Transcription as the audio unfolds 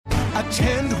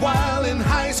Attend while in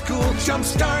high school.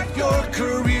 Jumpstart your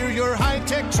career. Your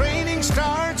high-tech training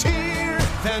starts here.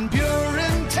 Van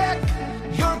Buren Tech.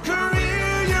 Your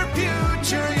career, your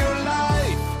future, your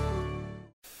life.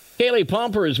 Kaylee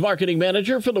Pomper is marketing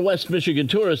manager for the West Michigan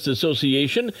Tourist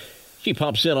Association. She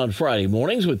pops in on Friday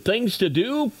mornings with things to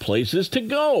do, places to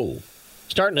go.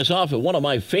 Starting us off at one of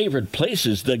my favorite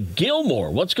places, the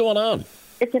Gilmore. What's going on?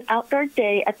 It's an outdoor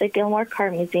day at the Gilmore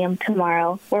Car Museum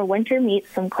tomorrow where winter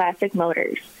meets some classic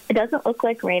motors. It doesn't look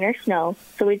like rain or snow,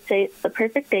 so we'd say it's the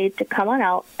perfect day to come on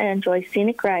out and enjoy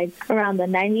scenic rides around the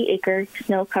 90-acre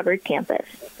snow-covered campus.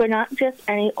 But not just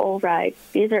any old ride.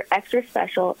 These are extra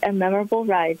special and memorable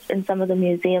rides in some of the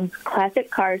museum's classic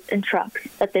cars and trucks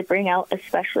that they bring out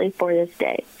especially for this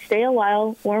day. Stay a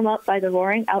while, warm up by the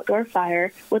roaring outdoor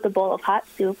fire with a bowl of hot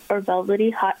soup or velvety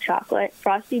hot chocolate,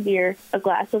 frosty beer, a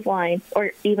glass of wine,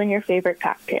 or even your favorite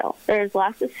cocktail. There is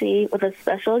lots to see with a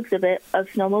special exhibit of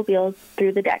snowmobiles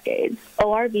through the decades,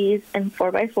 ORVs and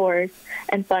 4x4s,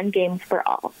 and fun games for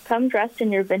all. Come dressed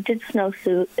in your vintage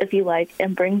snowsuit if you like,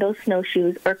 and bring those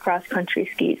snowshoes or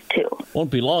cross-country skis too.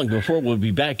 Won't be long before we'll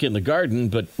be back in the garden,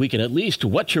 but we can at least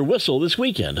wet your whistle this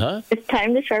weekend, huh? It's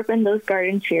time to sharpen those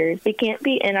garden shears. We can't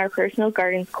be in our personal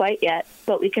gardens quite yet,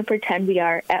 but we can pretend we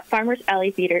are at Farmers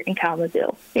Alley Theater in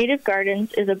Kalamazoo. Native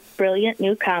Gardens is a brilliant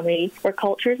new comedy where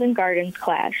cultures and gardens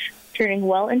clash, turning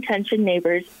well-intentioned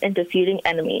neighbors into feuding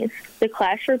enemies. The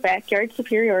clash for backyard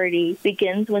superiority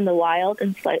begins when the wild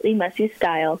and slightly messy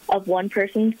style of one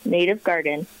person's native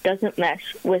garden doesn't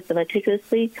mesh with the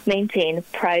meticulously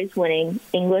maintained, prize-winning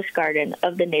English garden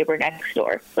of the neighbor next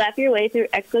door. Slap your way through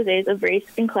exposés of race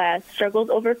and class, struggles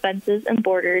over fences and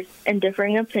borders, and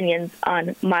differing opinions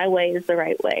on my way is the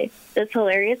right way. This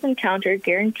hilarious encounter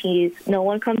guarantees no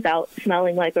one comes out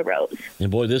smelling like a rose.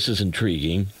 And boy, this is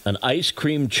intriguing. An ice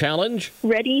cream challenge?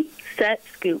 Ready, set,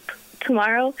 scoop.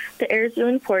 Tomorrow, the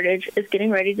Arizona Portage is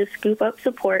getting ready to scoop up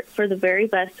support for the very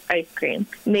best ice cream,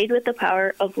 made with the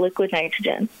power of liquid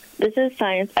nitrogen. This is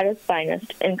science at its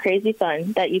finest and crazy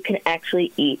fun that you can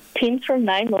actually eat. Teams from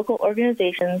 9 local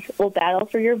organizations will battle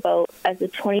for your vote as the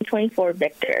 2024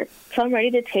 victor. Come ready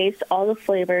to taste all the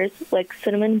flavors like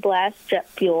Cinnamon Blast Jet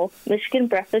Fuel, Michigan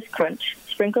Breakfast Crunch,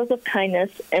 Sprinkles of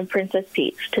Kindness, and Princess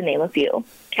Peach, to name a few.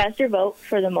 Cast your vote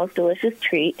for the most delicious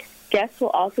treat. Guests will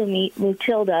also meet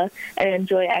Mutilda and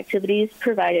enjoy activities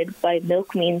provided by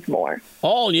Milk Means More.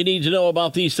 All you need to know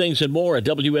about these things and more at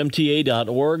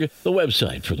WMTA.org, the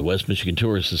website for the West Michigan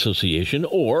Tourist Association,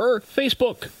 or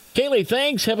Facebook. Kaylee,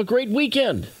 thanks. Have a great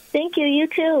weekend. Thank you. You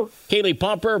too. Kaylee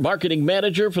Pomper, marketing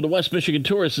manager for the West Michigan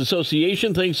Tourist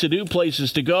Association. Things to do,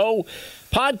 places to go.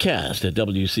 Podcast at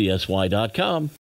WCSY.com.